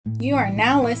You are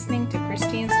now listening to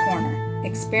Christine's Corner,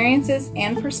 experiences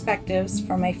and perspectives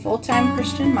from a full-time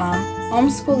Christian mom,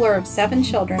 homeschooler of 7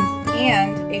 children,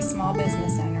 and a small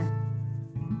business owner.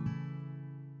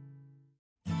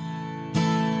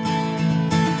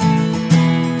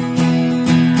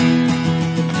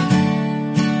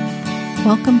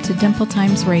 Welcome to Dimple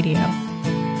Times Radio.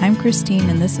 I'm Christine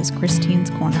and this is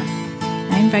Christine's Corner.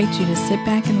 I invite you to sit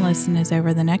back and listen as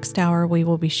over the next hour we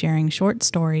will be sharing short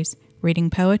stories,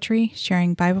 reading poetry,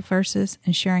 sharing Bible verses,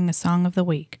 and sharing a song of the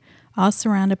week, all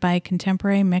surrounded by a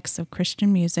contemporary mix of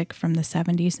Christian music from the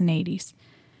 70s and 80s.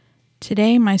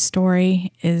 Today my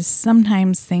story is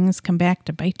Sometimes Things Come Back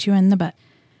to Bite You in the Butt.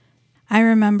 I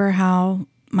remember how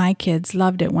my kids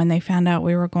loved it when they found out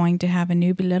we were going to have a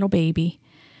new little baby.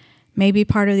 Maybe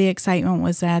part of the excitement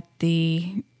was that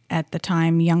the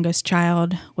time youngest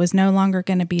child was no longer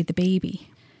going to be the baby.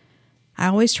 I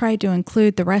always tried to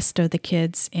include the rest of the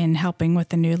kids in helping with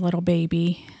the new little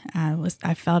baby.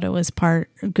 I felt it was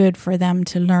good for them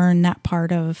to learn that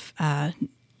part of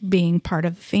being part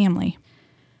of the family.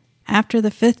 After the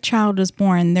 5th child was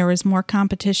born, there was more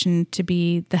competition to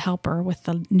be the helper with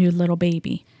the new little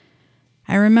baby.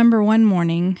 I remember one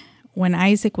morning when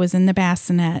Isaac was in the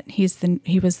bassinet. He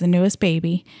was the newest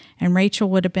baby, and Rachel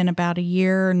would have been about a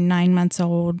year, 9 months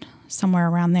old, somewhere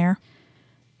around there.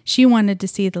 She wanted to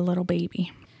see the little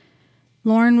baby.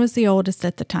 Lauren was the oldest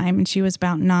at the time, and she was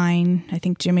about 9. I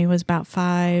think Jimmy was about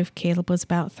 5. Caleb was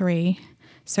about 3.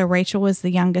 So Rachel was the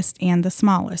youngest and the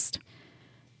smallest.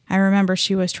 I remember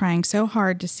she was trying so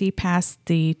hard to see past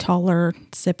the taller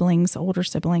siblings, older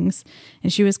siblings,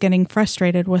 and she was getting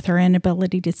frustrated with her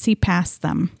inability to see past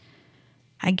them.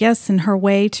 I guess in her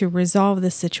way to resolve the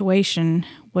situation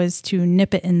was to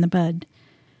nip it in the bud,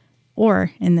 or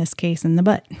in this case, in the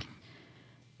butt.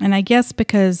 And I guess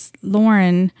because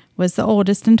Lauren was the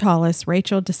oldest and tallest,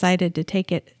 Rachel decided to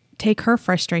take her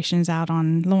frustrations out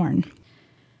on Lauren.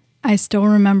 I still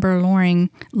remember Lauren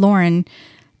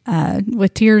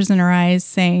with tears in her eyes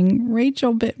saying,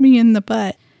 "Rachel bit me in the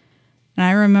butt." And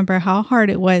I remember how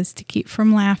hard it was to keep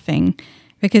from laughing,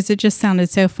 because it just sounded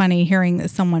so funny hearing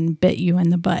that someone bit you in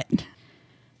the butt.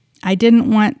 I didn't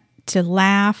want to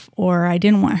laugh, or I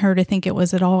didn't want her to think it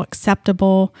was at all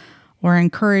acceptable or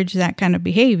encourage that kind of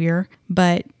behavior,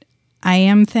 but I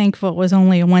am thankful it was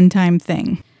only a one-time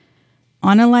thing.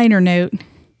 On a lighter note,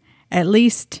 at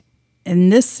least in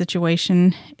this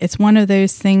situation, it's one of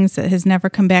those things that has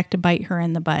never come back to bite her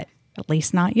in the butt, at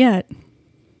least not yet.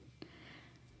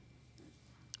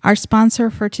 Our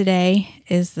sponsor for today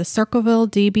is the Circleville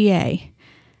DBA.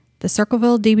 The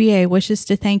Circleville DBA wishes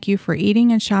to thank you for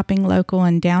eating and shopping local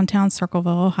in downtown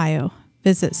Circleville, Ohio.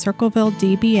 Visit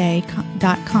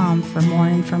circlevilledba.com for more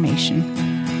information.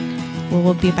 We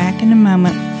will be back in a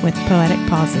moment with Poetic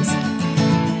Pauses.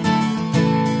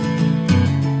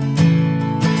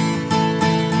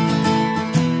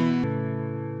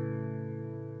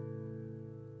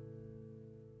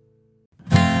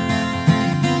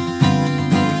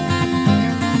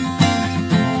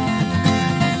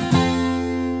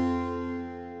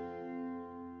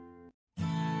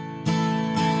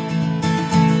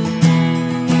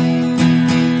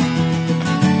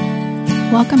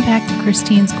 Welcome back to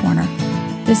Christine's Corner.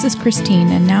 This is Christine,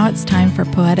 and now it's time for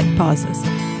Poetic Pauses,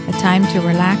 a time to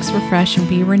relax, refresh, and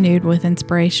be renewed with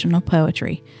inspirational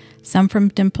poetry, some from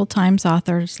Dimple Times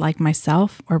authors like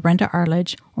myself or Brenda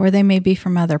Arledge, or they may be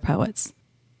from other poets.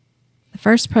 The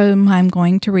first poem I'm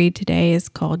going to read today is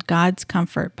called God's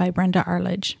Comfort by Brenda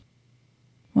Arledge.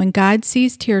 When God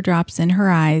sees teardrops in her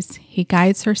eyes, he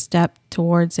guides her step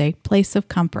towards a place of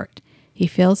comfort. He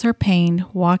feels her pain,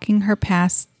 walking her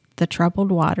past the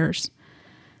troubled waters.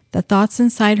 The thoughts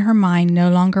inside her mind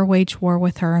no longer wage war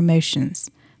with her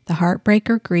emotions. The heartbreak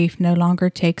or grief no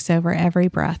longer takes over every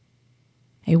breath.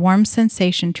 A warm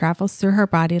sensation travels through her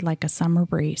body like a summer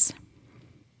breeze.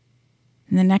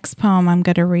 And the next poem I'm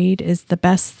going to read is The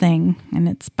Best Thing, and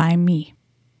it's by me.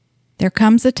 There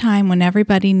comes a time when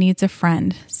everybody needs a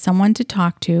friend, someone to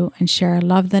talk to and share a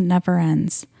love that never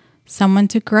ends, someone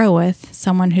to grow with,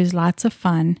 someone who's lots of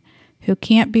fun, who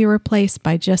can't be replaced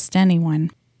by just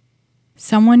anyone.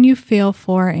 Someone you feel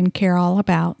for and care all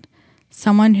about,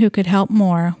 someone who could help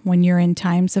more when you're in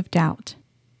times of doubt.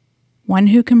 One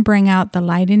who can bring out the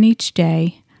light in each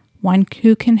day, one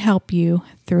who can help you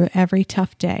through every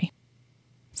tough day.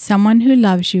 Someone who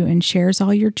loves you and shares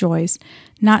all your joys,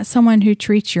 not someone who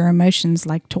treats your emotions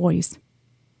like toys.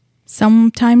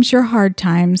 Sometimes your hard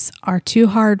times are too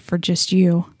hard for just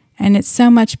you, and it's so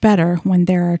much better when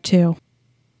there are two.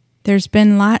 There's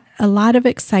been a lot of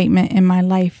excitement in my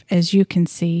life, as you can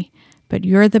see, but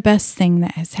you're the best thing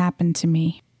that has happened to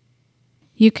me.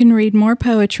 You can read more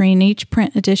poetry in each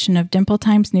print edition of Dimple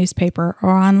Times newspaper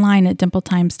or online at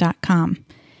dimpletimes.com.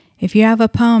 If you have a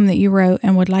poem that you wrote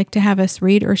and would like to have us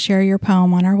read or share your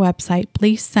poem on our website,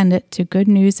 please send it to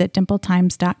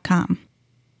goodnews@dimpletimes.com.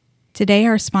 Today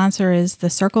our sponsor is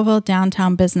the Circleville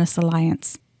Downtown Business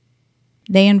Alliance.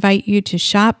 They invite you to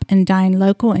shop and dine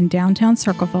local in downtown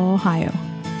Circleville, Ohio.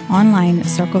 Online at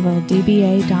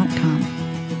circlevilledba.com.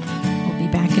 We'll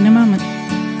be back in a moment.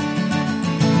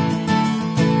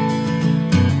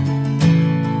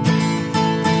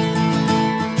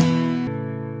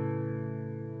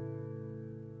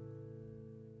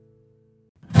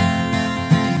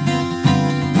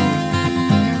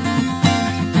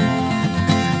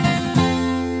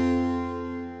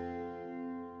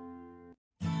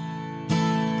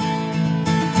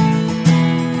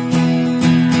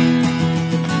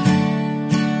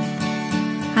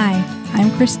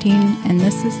 Christine, and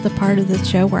this is the part of the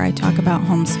show where I talk about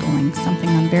homeschooling, something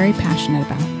I'm very passionate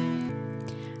about.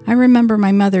 I remember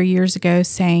my mother years ago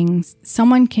saying,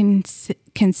 someone can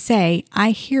say, I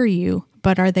hear you,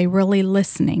 but are they really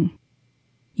listening?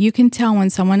 You can tell when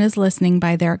someone is listening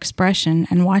by their expression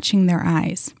and watching their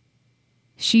eyes.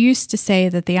 She used to say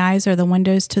that the eyes are the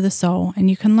windows to the soul,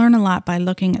 and you can learn a lot by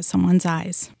looking at someone's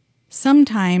eyes.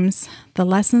 Sometimes the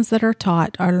lessons that are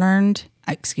taught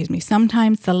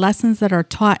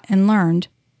and learned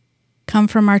come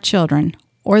from our children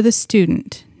or the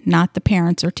student, not the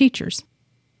parents or teachers.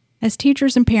 As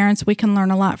teachers and parents, we can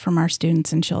learn a lot from our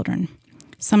students and children.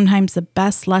 Sometimes the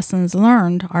best lessons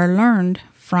learned are learned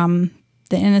from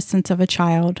the innocence of a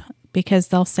child because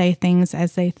they'll say things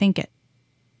as they think it.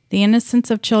 The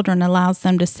innocence of children allows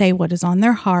them to say what is on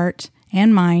their heart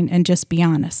and mind and just be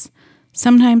honest.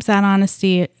 Sometimes that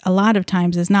honesty, a lot of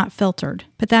times, is not filtered,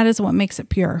 but that is what makes it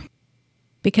pure.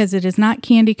 Because it is not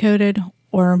candy-coated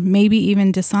or maybe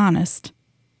even dishonest.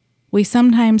 We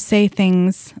sometimes say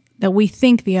things that we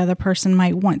think the other person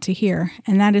might want to hear,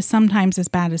 and that is sometimes as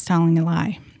bad as telling a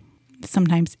lie.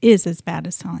 Sometimes is as bad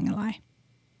as telling a lie.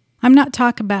 I'm not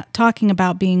talking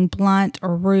about being blunt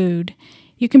or rude.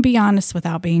 You can be honest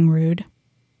without being rude.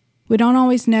 We don't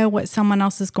always know what someone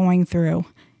else is going through.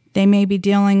 They may be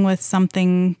dealing with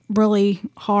something really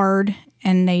hard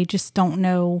and they just don't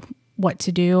know what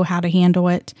to do, how to handle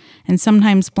it. And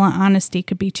sometimes blunt honesty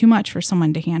could be too much for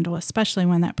someone to handle, especially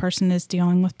when that person is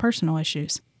dealing with personal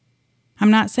issues.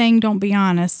 I'm not saying don't be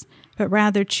honest, but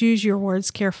rather choose your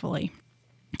words carefully.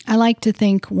 I like to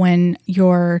think when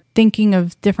you're thinking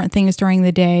of different things during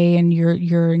the day and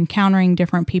you're encountering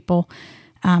different people,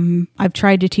 I've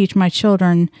tried to teach my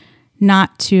children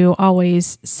not to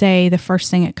always say the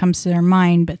first thing that comes to their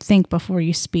mind, but think before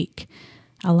you speak.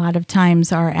 A lot of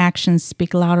times our actions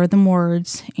speak louder than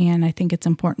words, and I think it's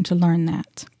important to learn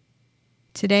that.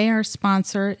 Today our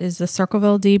sponsor is the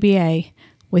Circleville DBA.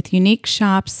 With unique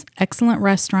shops, excellent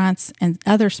restaurants, and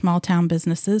other small-town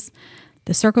businesses,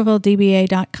 the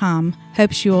CirclevilleDBA.com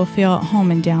hopes you will feel at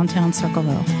home in downtown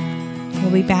Circleville.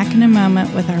 We'll be back in a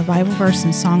moment with our Bible verse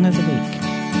and Song of the Week.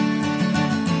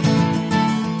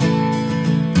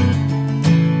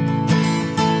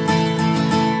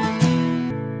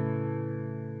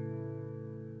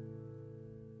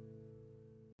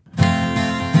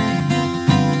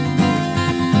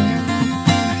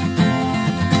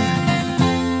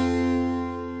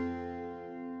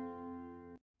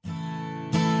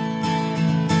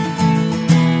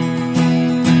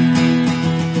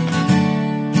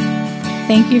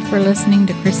 Thank you for listening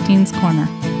to Christine's Corner.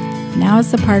 Now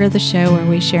is the part of the show where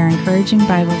we share encouraging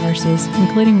Bible verses,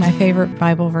 including my favorite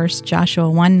Bible verse,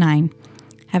 Joshua 1:9.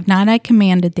 Have not I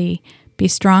commanded thee, be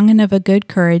strong and of a good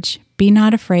courage, be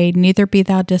not afraid, neither be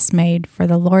thou dismayed, for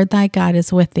the Lord thy God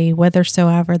is with thee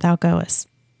whithersoever thou goest.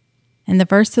 And the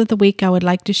verse of the week I would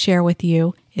like to share with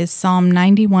you is Psalm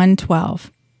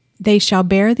 91:12. They shall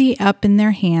bear thee up in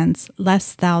their hands,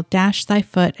 lest thou dash thy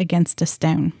foot against a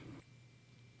stone.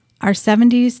 Our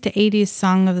 70s to 80s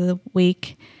song of the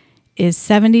week is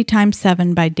 70 times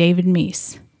 7 by David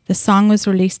Meece. The song was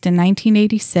released in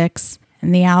 1986,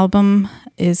 and the album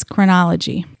is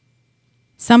Chronology.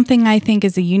 Something I think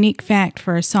is a unique fact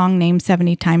for a song named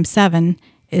 70 times 7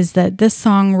 is that this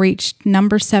song reached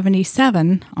number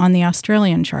 77 on the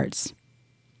Australian charts.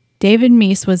 David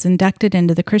Meece was inducted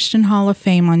into the Christian Hall of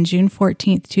Fame on June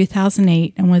 14,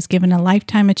 2008, and was given a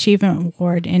Lifetime Achievement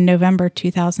Award in November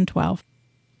 2012.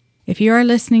 If you are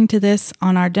listening to this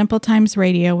on our Dimple Times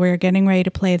radio, we're getting ready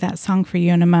to play that song for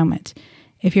you in a moment.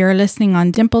 If you are listening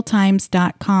on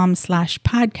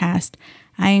dimpletimes.com/podcast,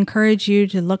 I encourage you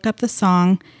to look up the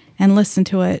song and listen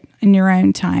to it in your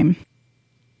own time.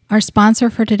 Our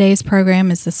sponsor for today's program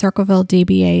is the Circleville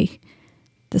DBA.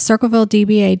 The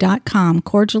CirclevilleDBA.com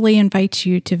cordially invites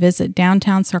you to visit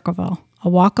downtown Circleville, a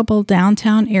walkable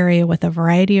downtown area with a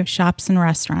variety of shops and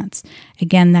restaurants.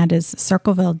 Again, that is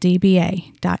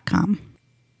CirclevilleDBA.com.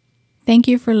 Thank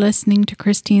you for listening to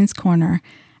Christine's Corner.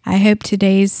 I hope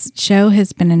today's show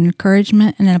has been an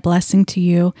encouragement and a blessing to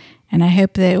you, and I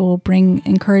hope that it will bring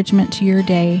encouragement to your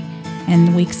day and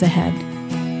the weeks ahead.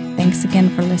 Thanks again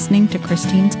for listening to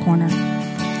Christine's Corner.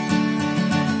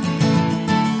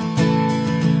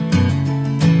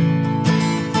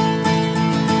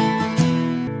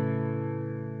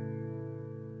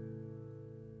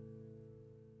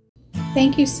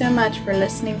 Thank you so much for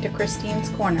listening to Christine's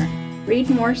Corner. Read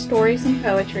more stories and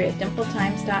poetry at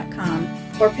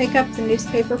DimpleTimes.com or pick up the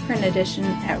newspaper print edition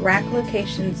at rack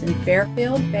locations in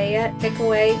Fairfield, Fayette,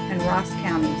 Pickaway, and Ross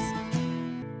counties.